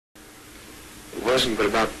It wasn't but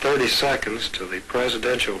about 30 seconds till the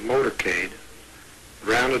presidential motorcade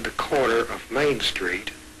rounded the corner of Main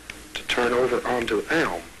Street to turn over onto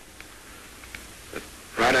Elm. But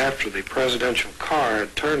right after the presidential car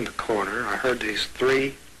had turned the corner, I heard these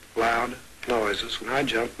three loud noises when I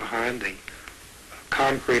jumped behind the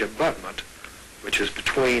concrete abutment, which is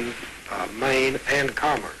between Main and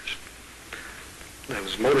Commerce. There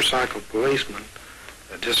was a motorcycle policeman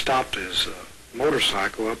that just stopped his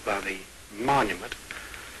motorcycle up by the monument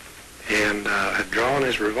and had drawn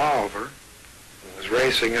his revolver and was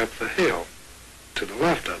racing up the hill to the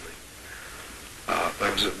left of me.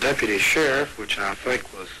 There was a deputy sheriff, which I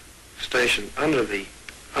think was stationed under the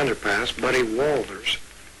underpass, Buddy Walters.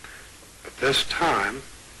 At this time,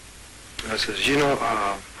 I says, you know,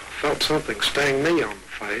 I felt something sting me on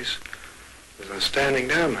the face as I was standing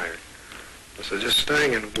down there. I said, just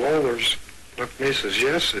sting, and Walters looked at me and says,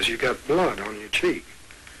 yes, says, you got blood on your cheek.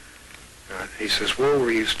 He says, where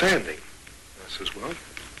were you standing? I says, well,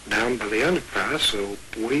 down by the underpass. So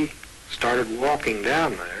we started walking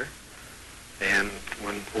down there, and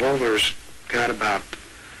when Walters got about,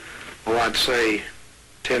 oh, I'd say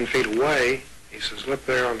 10 feet away, he says, look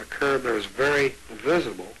there on the curb, there was a very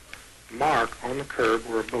visible mark on the curb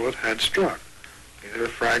where a bullet had struck. Either a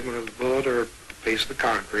fragment of the bullet or a piece of the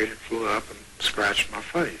concrete. It flew up and scratched my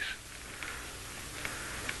face.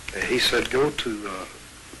 And he said, go to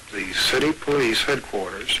the city police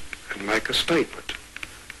headquarters and make a statement,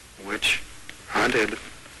 which I did.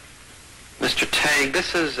 Mr. Tague,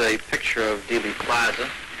 this is a picture of Dealey Plaza,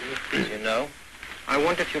 as you know. I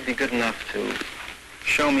wonder if you'd be good enough to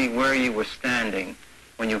show me where you were standing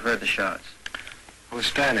when you heard the shots. I was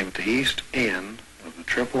standing at the east end of the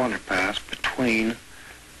triple underpass between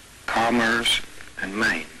Commerce and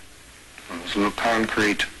Main. There's a little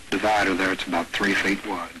concrete divider there. It's about 3 feet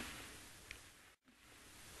wide.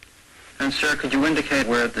 And, sir, could you indicate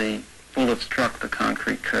where the bullet struck the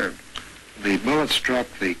concrete curb? The bullet struck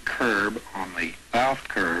the curb on the south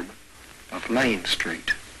curb of Main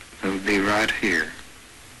Street. It would be right here.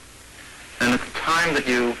 And at the time that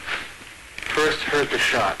you first heard the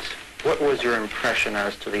shots, what was your impression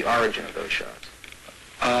as to the origin of those shots?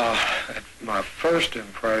 My first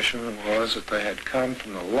impression was that they had come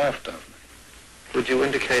from the left of me. Would you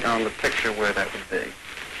indicate on the picture where that would be?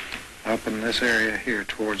 Up in this area here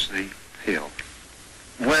towards the hill.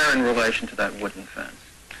 Where in relation to that wooden fence?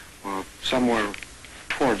 Well, somewhere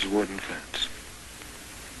towards the wooden fence.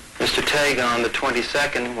 Mr. Tague, on the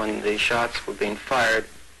 22nd, when the shots were being fired,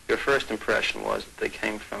 your first impression was that they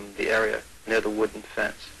came from the area near the wooden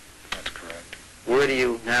fence. That's correct. Where do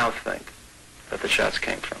you now think that the shots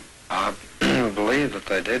came from? I believe that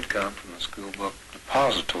they did come from the school book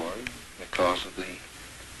depository because of the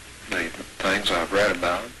things I've read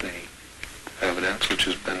about, the evidence which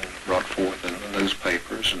has been brought forth in the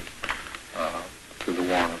newspapers and through the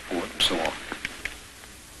Warren report and so on.